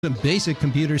Some basic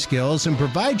computer skills and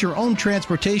provide your own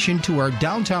transportation to our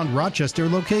downtown Rochester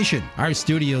location. Our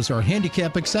studios are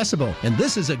handicap accessible, and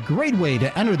this is a great way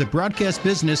to enter the broadcast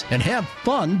business and have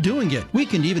fun doing it. We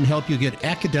can even help you get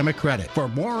academic credit. For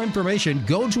more information,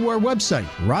 go to our website,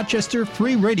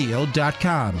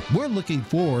 rochesterfreeradio.com. We're looking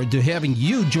forward to having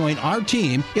you join our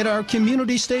team at our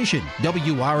community station,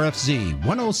 WRFZ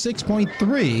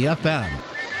 106.3 FM.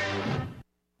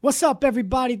 What's up,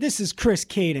 everybody? This is Chris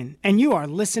Caden, and you are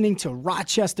listening to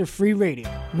Rochester Free Radio,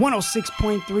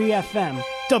 106.3 FM,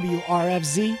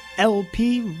 WRFZ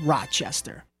LP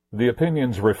Rochester. The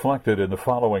opinions reflected in the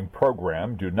following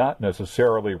program do not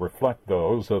necessarily reflect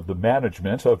those of the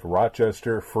management of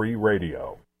Rochester Free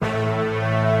Radio.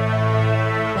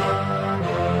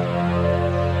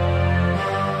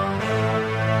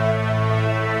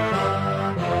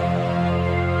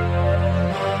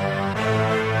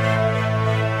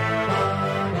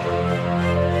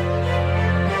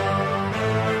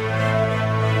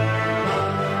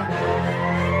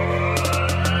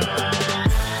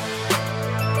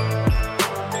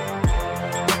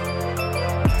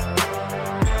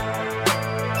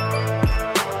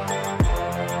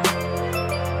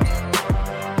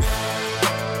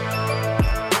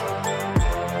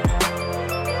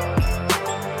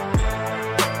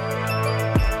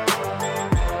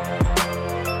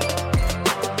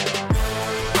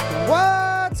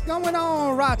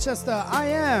 Rochester, I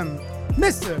am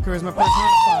Mr. Charisma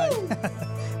Personified.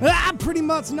 I'm pretty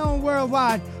much known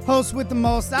worldwide. Host with the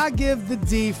most. I give the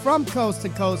D from coast to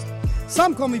coast.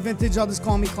 Some call me vintage, others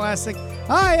call me classic.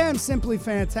 I am simply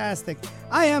fantastic.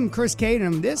 I am Chris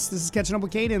Caden. This is Catching Up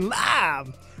with Caden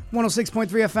live. 106.3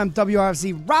 FM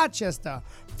WRFZ Rochester.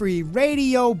 Free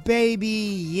radio,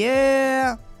 baby.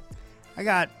 Yeah. I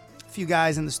got a few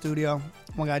guys in the studio.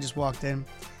 One guy just walked in.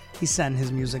 He's setting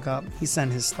his music up. He's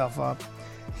setting his stuff up.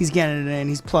 He's getting it in.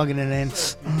 He's plugging it in.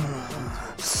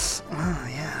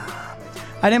 Yeah.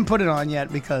 I didn't put it on yet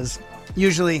because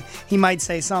usually he might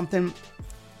say something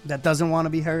that doesn't want to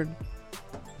be heard.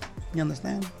 You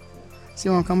understand? See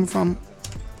where I'm coming from?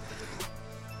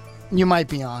 You might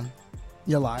be on.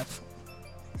 You're live.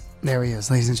 There he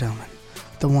is, ladies and gentlemen.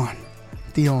 The one,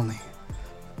 the only,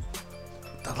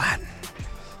 the Latin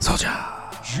soldier.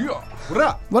 Yeah. What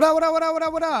up? What up, what up, what up, what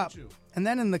up, what up? And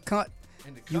then in the cut,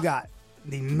 you got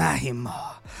the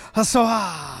Mahima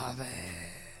Suave. I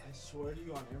swear to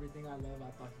you, on everything I love,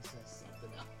 I thought he said something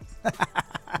else.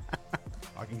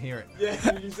 I can hear it.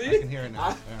 Yeah, you see? I can hear it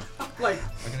now. I'm like,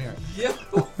 I can hear it.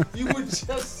 yo, you were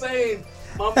just saying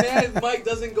my man Mike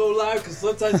doesn't go live because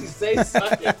sometimes he says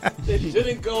something that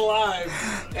shouldn't go live,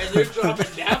 and you're dropping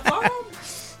that bomb?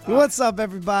 What's up,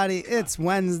 everybody? It's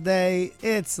Wednesday.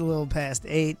 It's a little past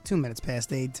 8, 2 minutes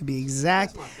past 8 to be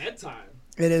exact. That's my bedtime.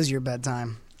 It is your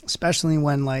bedtime, especially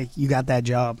when, like, you got that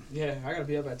job. Yeah, I gotta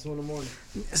be up at 2 in the morning.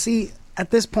 See,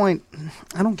 at this point,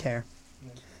 I don't care.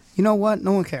 Yeah. You know what?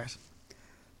 No one cares.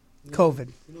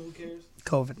 COVID. You know who cares?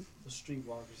 COVID. The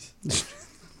streetwalkers.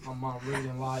 My mom, Reed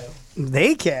and Lyle.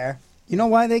 They care. You know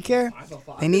why they care? 5 of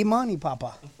 5. They need money,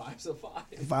 Papa. 5 of 5.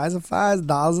 5 of 5,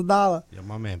 dollars a dollar. Yeah,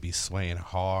 my man be swaying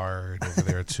hard over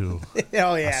there too.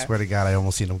 Oh yeah. I swear to God, I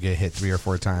almost seen him get hit 3 or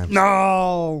 4 times.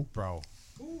 No. Bro.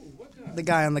 Ooh, what guy? The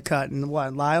guy on the cut and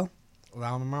what? Lyle?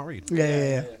 Allow him Mount Reed.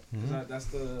 Yeah. Mm-hmm.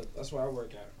 That's where I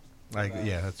work at. Like,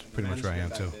 yeah, that's pretty much where I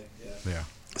am too. Yeah.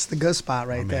 It's the good spot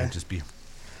right my there. man just be.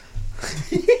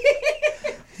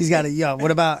 He's got a yo.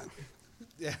 What about?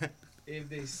 Yeah. If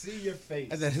they see your face.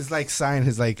 And then his like sign,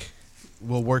 his like,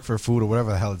 will work for food or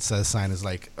whatever the hell it says. Sign is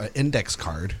like an index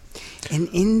card. An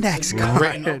index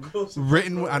card.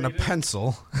 Written on a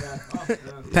pencil.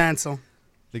 Pencil.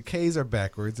 The K's are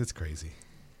backwards. It's crazy.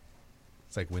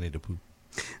 It's like Winnie the Pooh.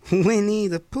 Winnie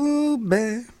the Pooh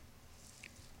bear.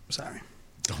 Sorry.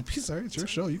 Don't be sorry. It's your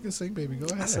show. You can sing, baby. Go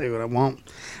ahead. I say what I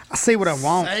want. I say what I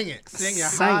want. Sing it. Sing your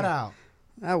Sing heart it. out.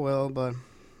 I will, but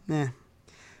yeah.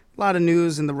 A lot of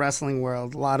news in the wrestling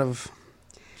world. A lot of.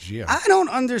 Yeah. I don't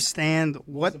understand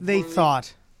what they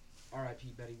thought.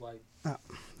 R.I.P. Betty White.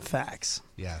 Facts.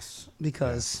 Yes.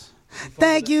 Because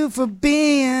thank you for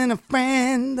being a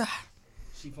friend.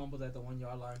 She fumbled at the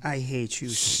 1-yard line. I hate you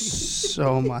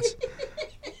so much.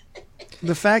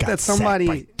 The fact Got that somebody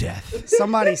sacked by death.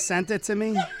 somebody sent it to me.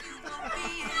 She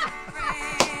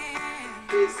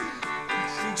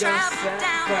got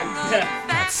sacked by death.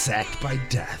 Got sacked by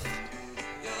death.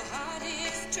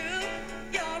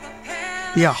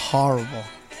 You're horrible.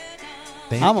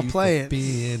 I'ma play it.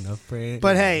 Being a friend.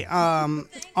 But hey, on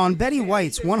Betty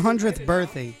White's 100th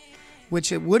birthday,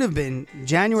 which it would have been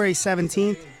January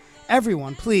 17th,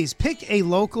 everyone, please pick a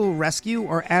local rescue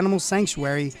or animal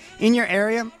sanctuary in your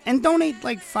area and donate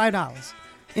like $5.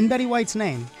 in Betty White's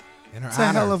name. In her It's a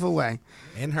honor. hell of a way.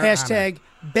 In her Hashtag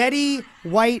Betty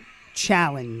White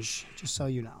Challenge. Just so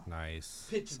you know. honor. Nice.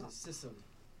 Pitch this, Sicily,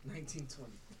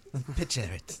 1920. Picture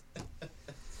it.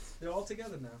 They're all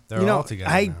together now. They're you know, all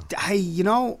together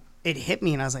now. it hit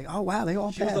me and I was like, oh wow, they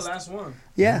all She was passed. the last one.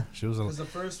 Yeah. She was Because the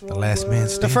first one the last man was-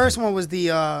 The standing. first one was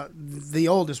the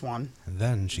oldest one. And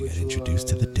then she got Which introduced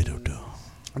to the was- Ditto Dome.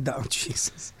 Oh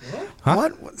Jesus. What? Huh?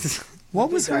 What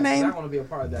was her I name? want to be a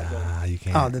part of that, though. Ah, you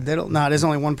can't. Oh, the diddle. No, there's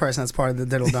only one person that's part of the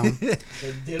diddle dome. The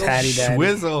diddle- Patty Daddy.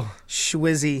 Schwizzle.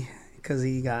 Schwizzy, because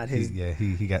he got his.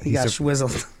 He got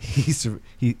Schwizzled.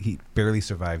 he barely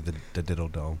survived the Diddle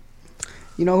Dome.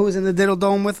 You know who was in the diddle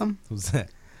dome with him? Who's that?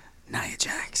 Nia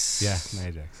Jax. Yeah,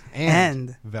 Nia Jax.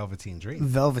 And Velveteen Dream.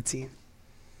 Velveteen.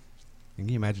 Can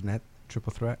you imagine that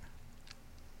triple threat?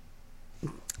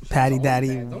 Patty OnlyFans. Daddy.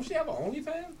 Don't she have an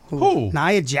OnlyFans? Who?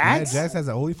 Nia Jax? Nia Jax has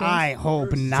an OnlyFans? I hope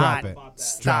Drop not. it.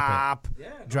 Stop. Yeah.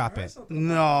 no, Drop I heard it. something.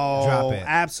 No. Drop it.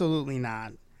 Absolutely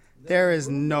not. There is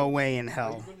no way in Are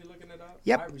hell. you really looking it up? I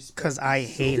Yep. respect Because you I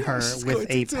so hate her Just with going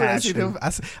a to it. I seen him-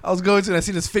 passion. I was going to and I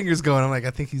seen his fingers going. I'm like,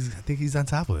 I think he's on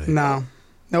top of it. No.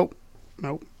 Nope.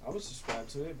 Nope. I would subscribe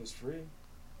to it if it's free.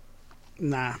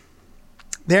 Nah.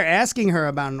 They're asking her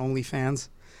about an OnlyFans.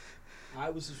 I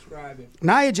would subscribe if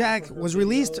Nia Jax For her was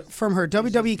released videos, from her there's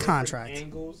just WWE different contract.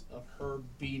 Angles of her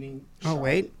beating. Oh,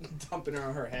 wait. Charlotte, dumping her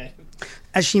on her head.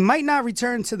 As she might not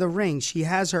return to the ring, she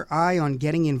has her eye on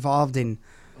getting involved in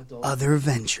Adult, other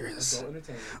ventures. adult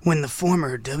entertainment. When the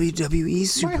former WWE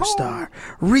superstar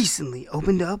recently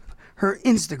opened up her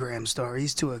Instagram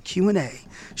stories to a Q&A,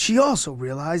 she also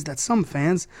realized that some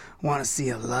fans want to see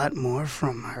a lot more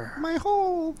from her. My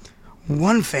whole.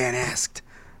 One fan asked,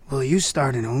 "Will you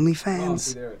start an Oh, OnlyFans?"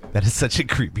 see, there it is. That is such a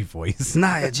creepy voice.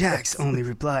 Nia Jax only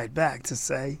replied back to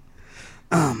say,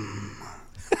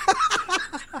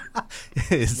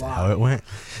 Is that how it went?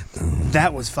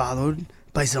 that was followed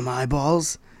by some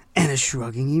eyeballs and a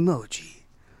shrugging emoji.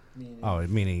 Oh,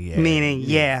 meaning yeah. Meaning,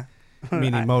 yeah.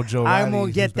 Meaning Mojo I Riley, won't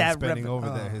who's get been that spending rep- over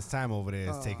there. His time over there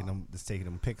is taking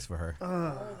them pics for her.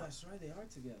 Oh, that's right. They are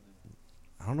together.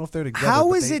 I don't know if they're together. How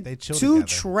but is they it chill two together.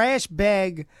 trash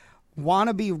bag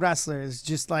wannabe wrestlers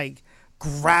just like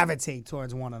gravitate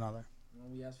towards one another?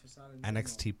 When we asked for signing,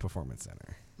 NXT Performance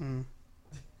Center.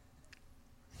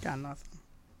 Got nothing.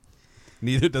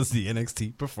 Neither does the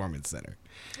NXT Performance Center.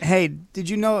 Hey, did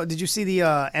you see the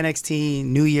NXT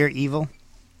New Year Evil?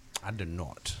 I did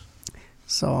not.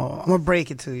 So I'm gonna break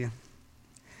it to you.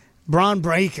 Braun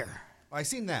Breaker. I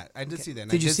seen that. I did see that.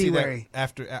 And Did I you see that where he-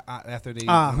 after they? Who went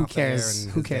off the air cares?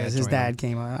 and Who cares? His joined dad him.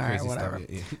 came on. All right, Crazy whatever. stuff,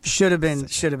 yeah. Should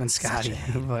have been Scotty,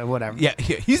 but whatever. Yeah,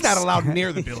 he's not allowed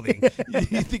near the building.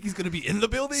 You think he's gonna be in the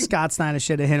building? Scott Steiner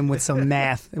should have hit him with some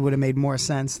math. It would have made more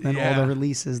sense than all Yeah. the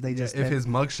releases they just If did. his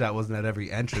mugshot wasn't at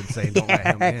every entrance saying "Don't let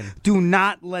him in." Do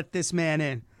not let this man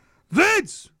in.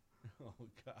 Vince! Oh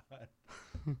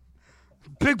God.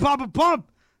 Big Papa Pump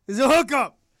is a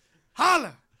hookup.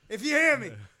 Holla if you hear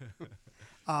me.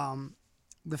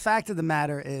 The fact of the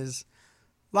matter is,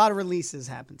 a lot of releases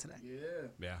happened today.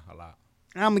 Yeah, a lot.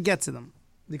 And I'm going to get to them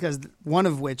because one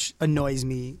of which annoys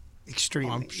me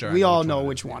extremely. I'm sure I we know all which know one it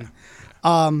which is,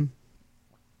 one.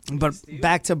 But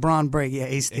back to Braun Breaker. Yeah,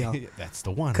 Ace Steel. That's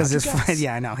the one. Because his How'd you friend, guess?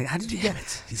 yeah, I know. How did you get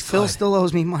it? He's Phil good. still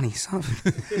owes me money, son.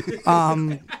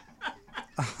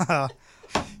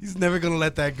 He's never gonna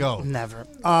let that go. Never.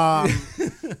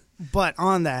 But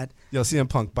on that, Yo, CM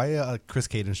Punk, buy a Chris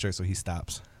Caden shirt so he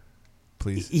stops,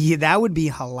 please. yeah, that would be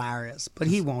hilarious. But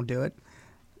he won't do it.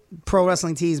 Pro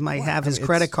Wrestling Tees might have his I mean,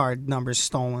 credit it's- card numbers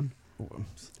stolen.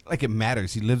 Like it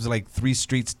matters. He lives like 3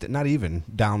 streets, not even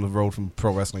down the road from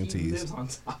Pro Wrestling He Tees. lives on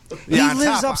top of it. He on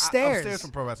lives top, upstairs. Upstairs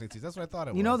from Pro Wrestling Tees. That's what I thought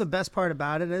it was. You know the best part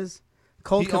about it is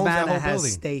Colt He owns that Cabana whole has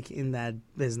building. stake in that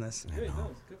business. Yeah, he does.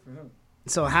 Good for him.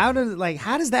 So how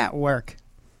does that work?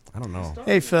 I don't know.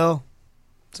 Hey Phil,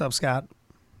 what's up, Scott?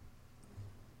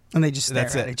 And they just stare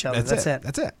That's at it. each other. That's it.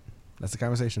 That's it. That's the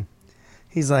conversation.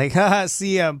 He's like, haha,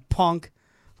 CM Punk.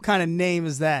 What kind of name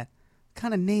is that? What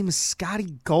kind of name is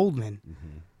Scotty Goldman?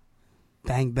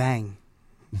 Bang, bang.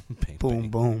 Bang, Boom, bang.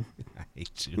 boom. I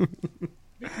hate you.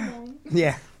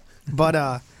 Yeah. But,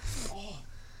 are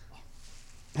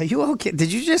you okay?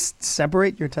 Did you just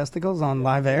separate your testicles on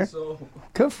live air? So,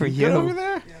 Good for you. Get over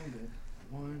there. yeah, I'm good.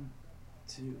 1,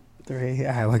 2. 3.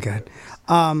 All right, we're good.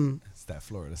 It's that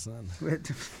Florida sun.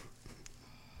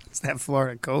 It's that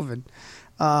Florida COVID.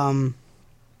 Do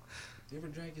you ever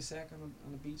drag your sack on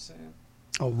the beach, Sam?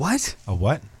 A what? A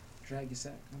what? Drag your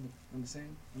sack on the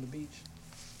sand on the beach?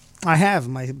 I have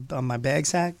my bag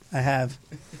sack. I have.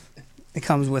 It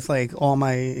comes with like all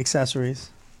my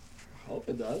accessories. I hope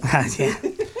it does. Yeah.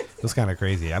 It was kind of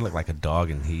crazy. I looked like a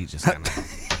dog, and he just kind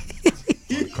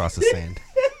of across the sand.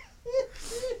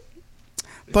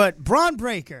 But Braun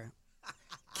Breaker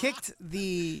kicked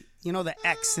the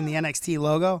X in the NXT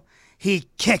logo. He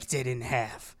kicked it in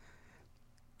half.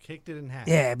 Kicked it in half.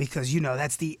 Yeah, because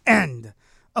that's the end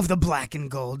of the black and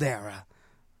gold era.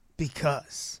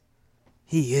 Because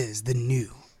he is the new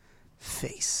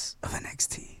face of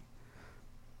NXT.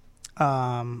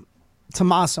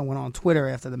 Tommaso went on Twitter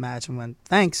after the match and went,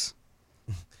 "Thanks."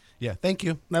 Yeah, thank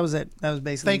you. That was it. That was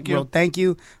basically Thank you. wrote, "Thank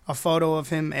you." A photo of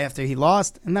him after he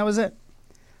lost, and that was it.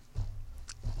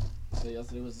 So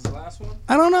yesterday was his last one?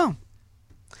 I don't know.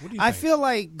 What do you I think? feel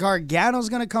like Gargano's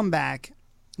going to come back,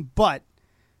 but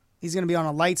he's going to be on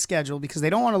a light schedule because they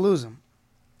don't want to lose him.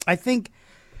 I think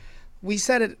we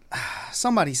said it,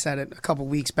 somebody said it a couple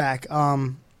weeks back,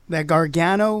 that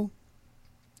Gargano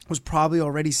was probably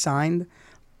already signed.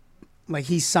 Like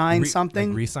he signed something.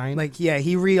 Like re-signed? Like, yeah,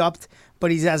 he re-upped,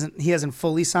 but he hasn't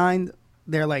fully signed.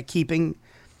 They're like keeping,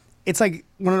 it's like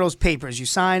one of those papers. You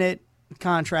sign it,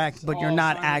 contract, but you're all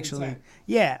not signed actually. intact.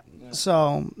 Yeah.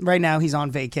 So right now he's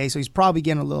on vacay, so he's probably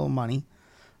getting a little money.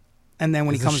 And then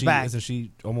when he comes back, Isn't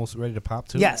she almost ready to pop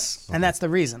too? yes, and that's the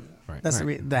reason. Right, That's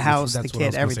right. the house, That's the what I kid,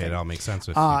 was gonna everything. Say. It all makes sense.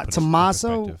 If you put it in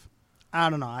Tommaso, perspective. I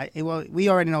don't know. We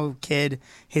already know kid,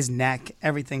 his neck,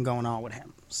 everything going on with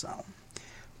him. So,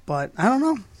 but I don't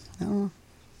know.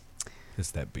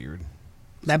 It's that beard.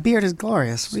 That beard is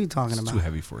glorious. What are you talking It's about? too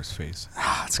heavy for his face. It's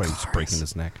That's why he's glorious. breaking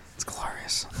his neck. It's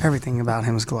glorious. Everything about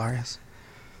him is glorious.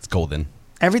 It's golden.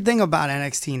 Everything about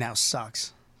NXT now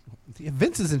sucks. Yeah,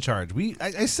 Vince is in charge.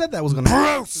 I said that was going to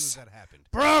happen as soon as that happened.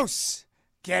 Bruce,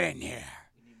 get in here.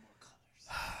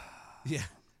 Yeah.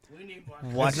 We need more.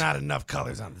 What? There's not enough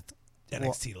colors on the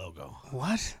NXT logo.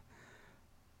 What?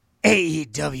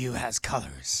 AEW has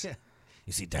colors. Yeah.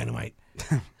 You see Dynamite?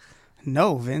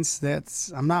 No,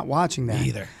 Vince. I'm not watching that. Me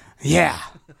either. Yeah.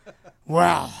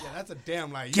 Well, Yeah, that's a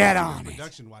damn lie. Get on it.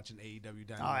 Production watching AEW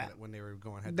Dynamite Oh, yeah. when they were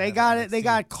going head to they head got on it. They NXT.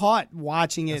 got caught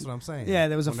watching it. That's what I'm saying. Yeah,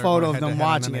 there was a When they're photo going of them head-to-head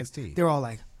on watching it. NXT. They were all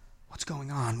like, "What's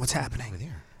going on? What's Over happening?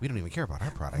 there. We don't even care about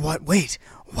our product. What? Wait.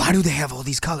 Why do they have all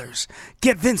these colors?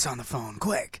 Get Vince on the phone,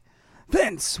 quick.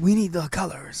 Vince, we need the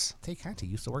colors. Tay Conti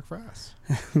used to work for us.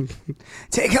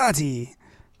 Tay Conti.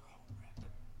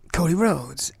 Cody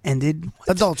Rhodes ended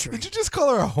adultery. Did you just call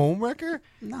her a home wrecker?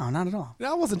 No, not at all.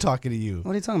 I wasn't talking to you.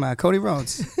 What are you talking about? Cody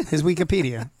Rhodes, his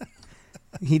Wikipedia.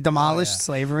 He demolished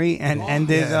slavery and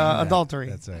ended adultery.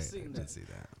 That's right. seen I did see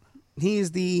that. He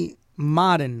is the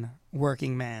modern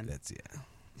working man. That's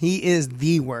He is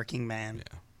the working man.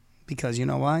 Yeah. Because you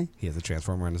know why? He has a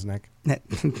transformer on his neck. I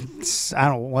don't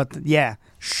know what. Yeah,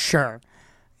 sure.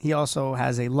 He also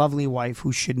has a lovely wife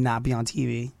who should not be on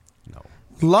TV. No,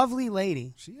 Lovely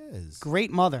lady. she is Great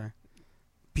mother.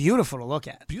 Beautiful to look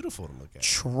at. beautiful to look at.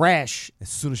 Trash. As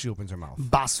soon as she opens her mouth,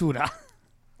 Basura.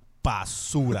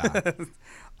 basura,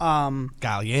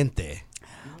 caliente.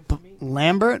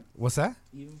 Lambert. What's that?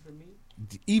 Even for me?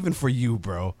 Even for you,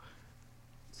 bro.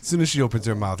 As soon as she opens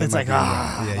her mouth, it It's might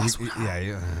like,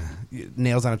 be around.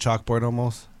 Nails on a chalkboard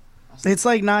almost. It's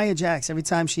like Nia Jax. Every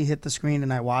time she hit the screen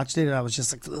and I watched it, I was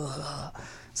just like, ugh.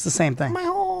 It's the same thing.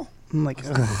 I'm like,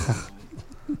 ugh.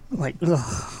 Like,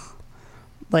 ugh.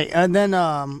 Like, and then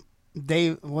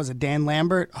Dan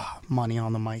Lambert? Oh, money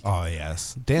on the mic. Oh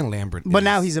yes, Dan Lambert. But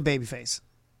now he's a babyface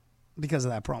because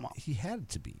of that promo. he had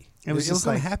to be. It was just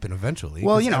going like- to happen eventually.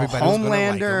 Well, 'cause you know, everybody was gonna like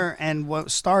him. Homelander and what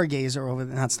Stargazer over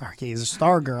there, not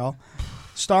Stargazer,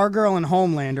 Stargirl and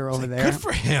Homelander over there. Good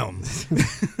for him.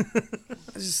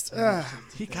 Just,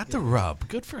 He got the rub.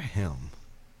 Good for him.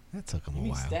 That took him You a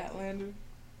mean while. Statlander?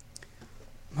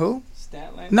 who?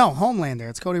 Statlander? No, Homelander.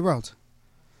 It's Cody Rhodes.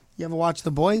 You ever watch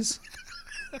The Boys?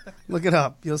 Look it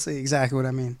up. You'll see exactly what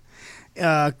I mean.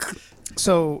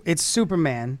 So it's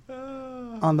Superman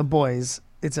on The Boys.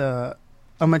 It's a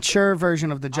mature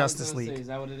version of the Justice I was gonna say, League. is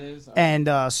that what it is?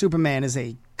 And Superman is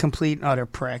a complete and utter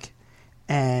prick.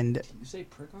 And You say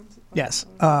prick on yes,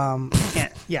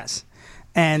 yes.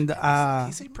 And Can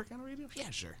you say prick on the radio? Yeah,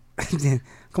 sure.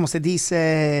 como se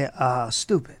dice,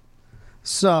 stupid.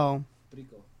 So,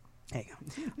 Prico. there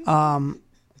you go.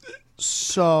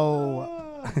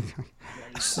 So,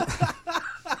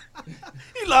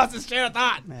 He lost his train of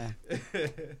thought.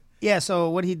 yeah, so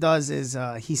what he does is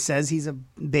he says he's a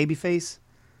babyface,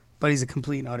 but he's a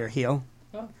complete and utter heel.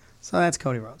 Oh. So that's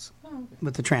Cody Rhodes Oh, okay.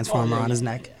 with the transformer on his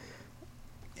yeah, neck.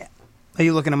 yeah. Are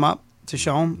you looking him up to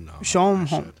show him? No, show him I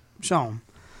home. should. Show him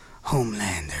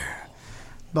Homelander.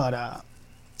 But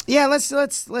yeah, let's Be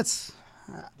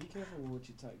careful with what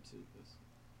you type too.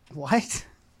 'Cause what?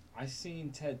 I seen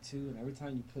Ted 2, and every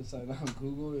time you put something on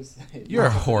Google, it's like... You're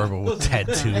horrible with Ted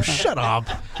 2. Shut up.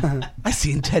 I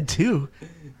seen Ted 2.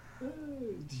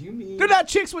 Do you mean... They're not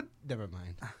chicks with... Never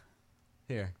mind.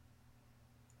 Here.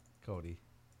 Cody.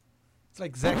 It's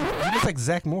like Zach... He looks like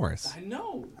Zach Morris. I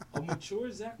know. A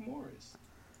mature Zach Morris.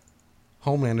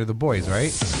 Homelander, the boys,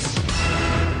 right?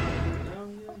 No,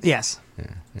 yeah. Yes. Yeah.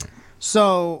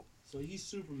 So So he's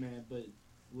Superman, but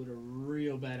with a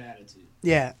real bad attitude.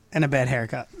 yeah, and a bad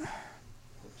haircut.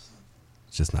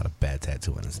 It's just not a bad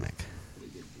tattoo on his neck.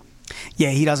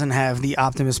 Yeah, he doesn't have the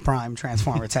Optimus Prime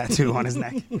Transformer tattoo on his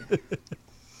neck.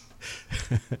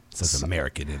 It says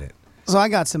American in it. So I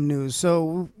got some news.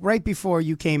 So right before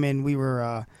you came in, we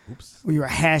were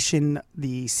hashing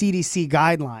the CDC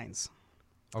guidelines,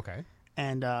 Okay.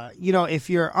 and if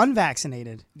you're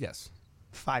unvaccinated, Yes.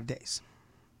 5 days.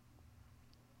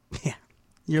 Yeah,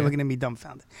 you're looking at me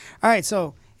dumbfounded. All right,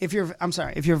 so if you're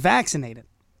vaccinated,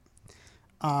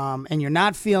 and you're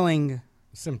not feeling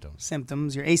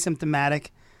symptoms, you're asymptomatic.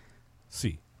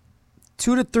 See.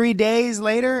 2 to 3 days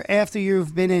later, after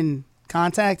you've been in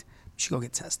contact, you should go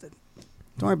get tested.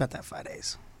 Don't worry about that 5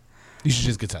 days. You should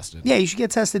just get tested. Yeah, you should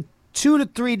get tested 2 to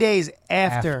 3 days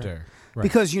after. Right.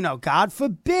 Because, God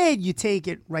forbid you take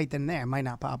it right then and there. It might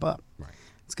not pop up. Right.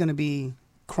 It's going to be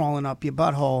crawling up your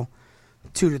butthole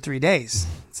 2 to 3 days.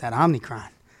 It's that Omicron.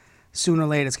 Sooner or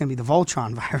later, it's going to be the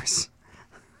Voltron virus.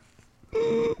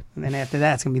 And then after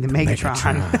that, it's going to be the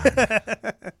Megatron.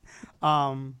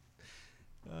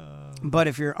 But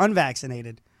if you're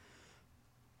unvaccinated,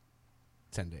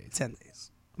 10 days. 10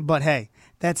 days. But hey,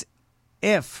 that's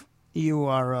if you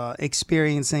are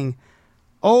experiencing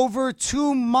over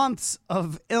 2 months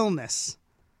of illness,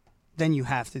 then you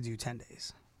have to do 10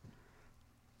 days.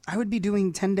 I would be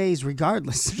doing 10 days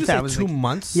regardless. Did you say 2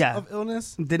 months Yeah. of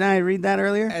illness? Didn't I read that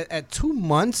earlier? At 2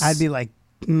 months? I'd be like,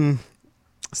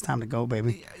 it's time to go,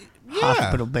 baby. Yeah.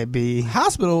 Hospital, baby.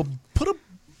 Hospital, put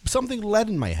something lead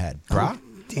in my head, bro.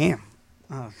 Damn.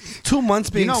 2 months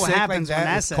being You know what sick happens like when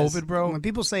that that is says, COVID, bro. When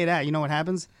people say that, you know what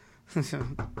happens?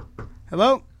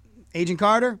 Hello? Agent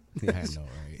Carter? Yeah, I know,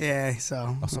 right? Yeah,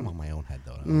 so. Also, I'm on my own head,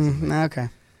 though. Okay.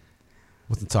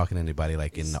 Wasn't talking to anybody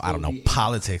like in, I don't know,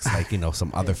 politics, like,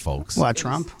 some other folks. What,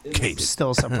 Trump? It'll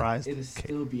Still surprised. It'll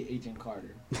still be Agent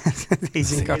Carter.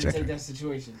 Agent Carter. Take that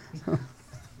situation.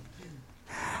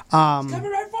 Coming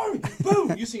right for me.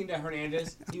 Boom! You seen that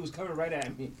Hernandez? He was coming right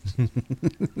at me.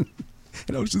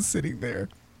 And I was just sitting there.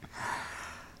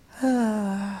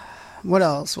 What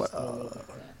else? What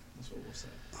That's what we'll say.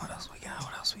 else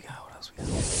we got?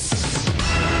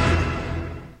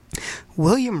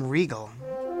 William Regal.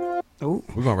 Oh.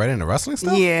 We're going right into wrestling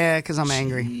stuff? Yeah, because I'm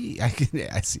angry. Gee, I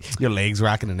see your legs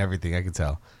rocking and everything. I can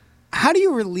tell. How do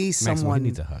you release Maxwell, someone? he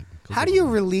needs a hug. How do you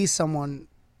release someone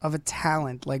of a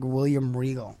talent like William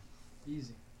Regal?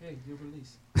 Easy. Hey, you're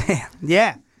released.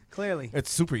 Yeah, clearly. It's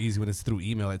super easy when it's through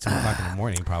email at 2 o'clock in the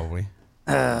morning, probably.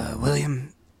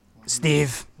 William,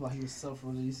 Steve. While he was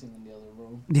self-releasing in the other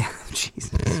room. Yeah, Jesus.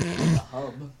 The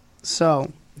hub.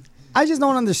 So, I just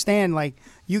don't understand. Like,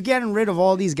 you getting rid of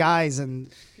all these guys and.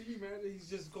 Can you imagine he's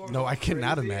just going No, I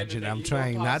cannot crazy imagine. and I'm then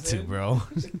trying Ego not pops to, in? bro.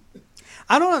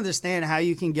 I don't understand how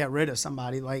you can get rid of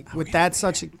somebody like with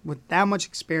that much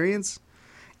experience.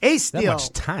 Ace That Steel, much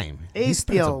time. Ace He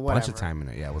spends Steel, a bunch whatever. of time in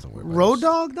it. Yeah, I wasn't worried about Road this.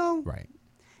 Dogg though, Right.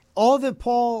 all the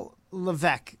Paul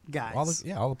Levesque guys,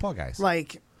 All the Paul guys.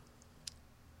 like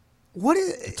what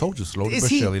is? I told you slowly is but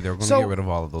he- surely they were going to so get rid of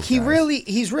all of those He's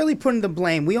guys. really putting the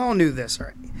blame. We all knew this,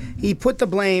 right? He put the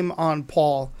blame on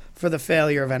Paul for the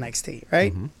failure of NXT,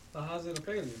 right? Mm-hmm. So how's it a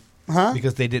failure? Huh?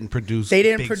 Because they didn't produce They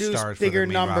didn't big produce stars for bigger the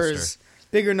main numbers,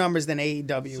 bigger numbers than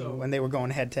AEW So- when they were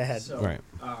going head to head. So, Right.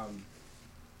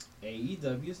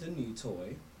 AEW is the new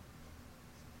toy.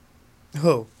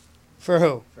 Who? For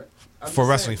who? I'm For just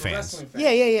wrestling saying, fans. Yeah.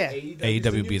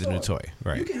 AEW be the new toy.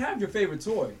 Right. You can have your favorite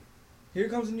toy. Here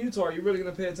comes a new toy. Are you really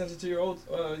gonna pay attention to your old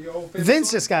favorite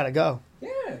Vince toy? just got to go. Yeah.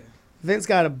 Vince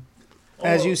got to,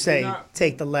 as Oh, you say, you're not-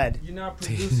 take the lead. You're not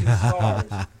producing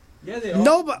stars. Yeah, they are.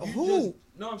 No, but You who? just-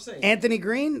 no, I'm saying. Anthony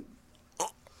Green,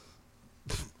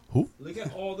 Look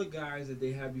at all the guys that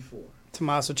they had before.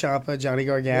 Tommaso Ciampa, Johnny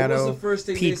What was Gargano, the first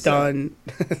thing they Pete said? Dunne.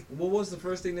 What was the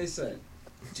first thing they said?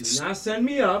 Do not send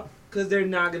me up, because they're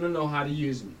not gonna know how to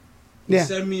use me. You Yeah.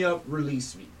 Send me up,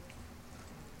 release me.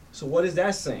 So what is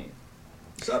that saying?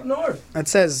 It's up north. That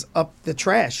says up the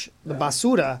trash. The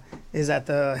basura is at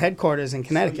the headquarters in So you're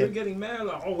Connecticut. getting mad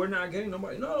like, oh, we're not getting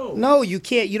nobody. No. No, you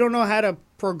can't. You don't know how to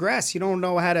progress. You don't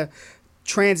know how to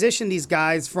transition these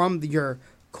guys from your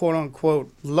quote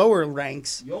unquote lower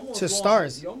ranks You almost to lost-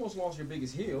 stars. You almost lost your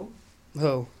biggest heel,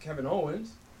 Who? Kevin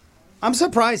Owens. I'm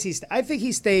surprised I think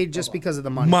he stayed just because of the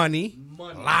money. Money.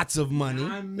 Money. Lots of money.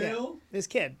 9 mil. His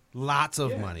kid. Lots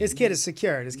of money. His kid is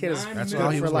secured. His kid is That's good all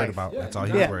he for was life. worried about. That's all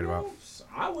he Yeah. was worried about.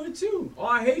 I would too. Oh,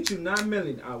 I hate you. 9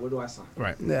 million. Where do I sign?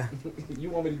 Right. Yeah. You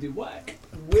want me to do what?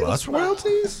 Plus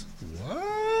royalties?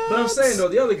 What? But I'm saying though,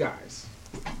 the other guys,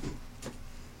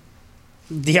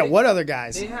 Yeah. What other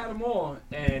guys? they had them all,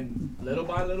 and little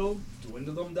by little,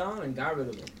 dwindled them down and got rid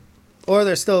of them. Or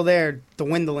they're still there,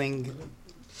 dwindling,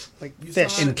 like You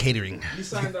fish. signed- In catering. You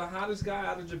signed the hottest guy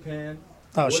out of Japan.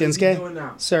 Oh, What is he Shinsuke? doing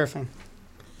now? Surfing.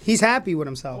 He's happy with Oh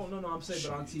himself. no, I'm saying,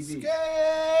 but on TV.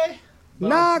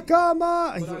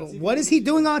 Nakama. What is he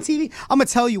doing on TV? I'm gonna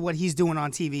tell you what he's doing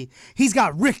on TV. He's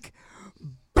got Rick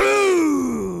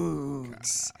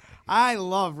Boogs. I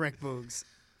love Rick Boogs.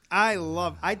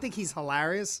 I think he's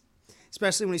hilarious,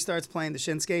 especially when he starts playing the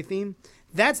Shinsuke theme.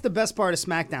 That's the best part of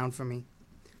SmackDown for me.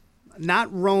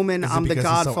 Not Roman, Is it I'm the because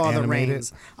he's so Godfather animated?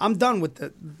 Reigns. I'm done with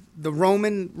the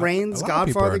Roman Reigns A lot of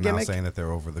people Godfather are now gimmick. saying that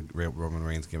they're over the Roman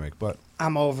Reigns gimmick, but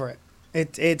I'm over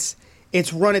it.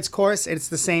 It's run its course. It's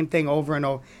the same thing over and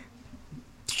over.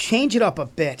 Change it up a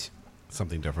bit,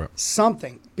 something different.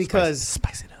 something, because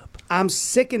Spice it up. I'm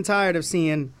sick and tired of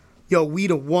seeing, yo, we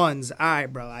the ones. All right,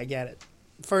 bro, I get it.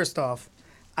 First off,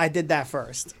 I did that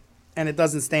first, and it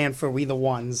doesn't stand for we the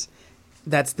ones.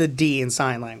 That's the D in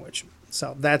sign language.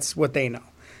 So that's what they know.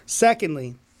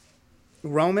 Secondly,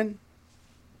 Roman,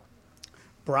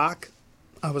 Brock,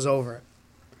 I was over it.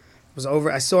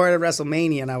 I saw it at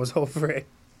WrestleMania, and I was over it.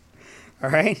 All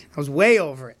right? I was way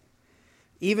over it.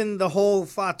 Even the whole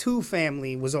Fatu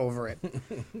family was over it.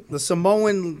 The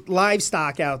Samoan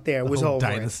livestock out there was the whole over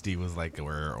dynasty was like,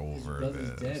 we're over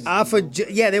Brother's this. dead.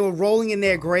 it. They were rolling in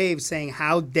their graves saying,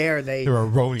 how dare they They were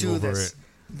rolling do over this. it.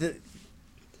 The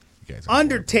You guys are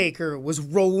Undertaker was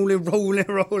rolling.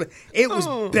 It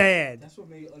was bad. That's what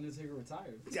made Undertaker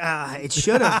retire. It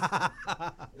should have.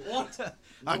 What?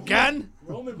 Again?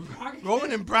 Roman Brock?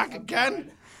 Roman and Brock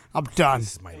again? I'm done.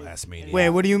 This is my last Mania. Wait,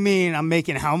 what do you mean? I'm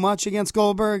making how much against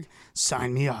Goldberg?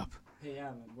 Sign me up. Hey,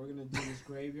 Alan, we're going to do this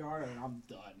graveyard, and I'm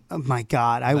done. Oh my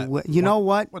God! You what- know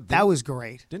what? what That did- was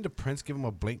great. Didn't the Prince give him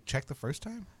a blank check the first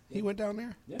time he went down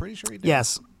there? Pretty sure he did.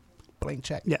 Yes. Blank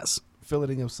check. Yes.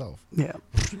 Filleting himself. Yeah.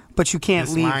 But you can't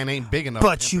This leave. line ain't big enough.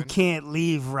 But you pimpin'. can't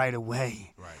leave right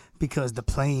away. Right. Because the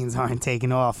planes aren't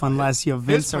taking off unless you're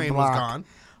Vince His or plane was Brock.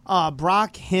 gone.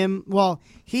 Brock,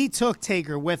 he took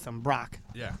Taker with him, Brock.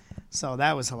 Yeah. So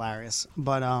that was hilarious.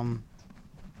 But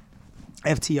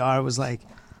FTR was like,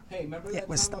 Hey, remember Yeah, that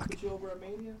we're time stuck. I put you over at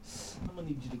Mania? I'm going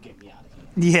to need you to get me out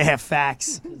of here. yeah,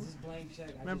 facts. 'Cause this blank check,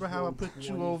 Remember just how I rolled put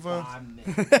you over? 25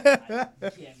 minutes.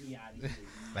 Like, get me out of here.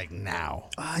 Like now.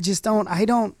 I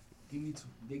don't.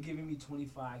 They're giving me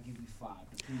 25, give me 5.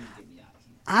 But please get me out of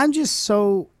here. I'm just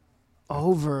so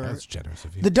over That's generous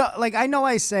of you. like I know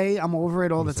I say I'm over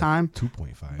it all the time,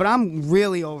 2.5. but I'm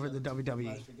really over the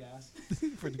WWE.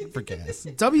 For gas. for gas.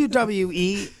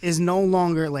 WWE is no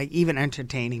longer like even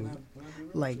entertaining.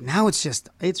 Like now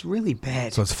it's really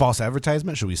bad. So it's false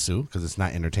advertisement. Should we sue because it's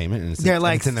not entertainment and They're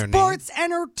like it's in their sports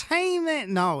entertainment.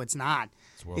 No, it's not.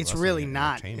 World It's Wrestling really and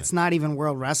not. Entertainment. It's not even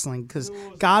world wrestling because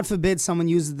God forbid someone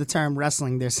uses the term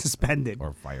wrestling, they're suspended name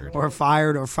or fired. or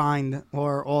fired or fined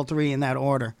or all three in that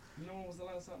order. You know when was the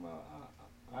last time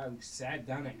I sat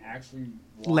down and actually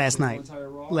watched Last the night. entire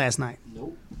Raw? Last night.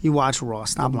 Nope. You watch Raw.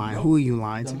 Stop lying. Who are you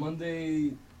lying The to?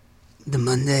 Monday The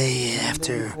Monday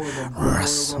after before the Royal Rumble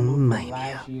from WrestleMania.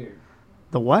 last year.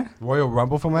 The what? Royal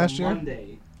Rumble from last year.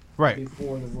 Monday Right.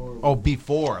 before the Royal Rumble. Oh,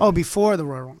 before. Oh, before the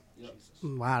Royal Rumble. Yep.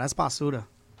 Wow, that's basuda.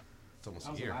 It's almost That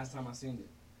a was the year. last time I seen it.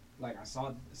 Like I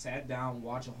sat down,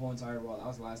 watched a whole entire Raw. That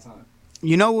was the last time.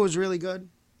 You know what was really good?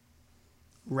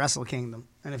 Wrestle Kingdom.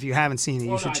 And if you haven't seen it, you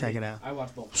Well, should no, I check did. it out. I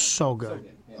watched both. So good.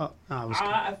 yeah. Oh, no, it was good.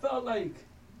 I felt like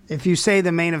If you say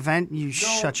the main event, you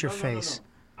shut your no. face.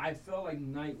 I felt like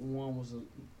night one was the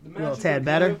match little was tad good,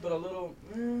 better? but a little.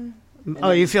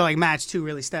 Oh, you feel like match 2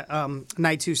 really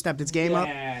night 2 stepped its game up?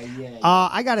 Yeah.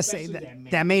 I gotta say Especially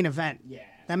that main event. Yeah.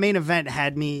 That main event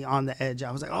had me on the edge.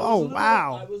 I was like, I was oh a little- I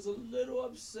wow. was a little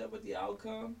upset with the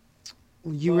outcome.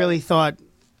 You really thought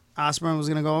Osborne was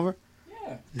gonna go over?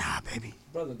 Yeah, Nah, baby.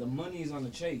 brother, the money is on the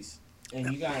chase,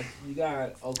 and you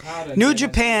got Okada. New that-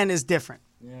 Japan is different.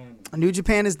 Yeah. New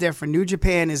Japan is different. New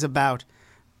Japan is about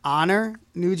honor.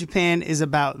 New Japan is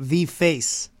about the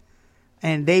face,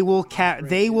 and they will carry.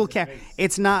 They will carry.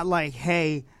 It's not like,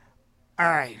 hey, all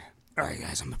right,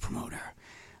 guys, I'm the promoter.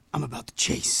 I'm about to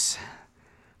chase,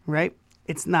 right?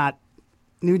 It's not.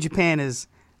 New Japan is,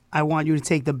 I want you to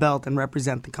take the belt and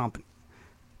represent the company,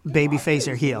 babyface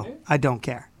or heel. I don't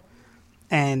care.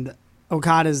 And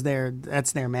Okada's there.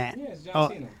 That's their man. Yeah, it's John Oh,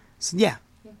 Cena. so yeah.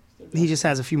 He just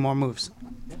has a few more moves.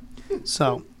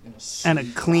 So, and a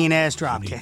clean ass drop kick.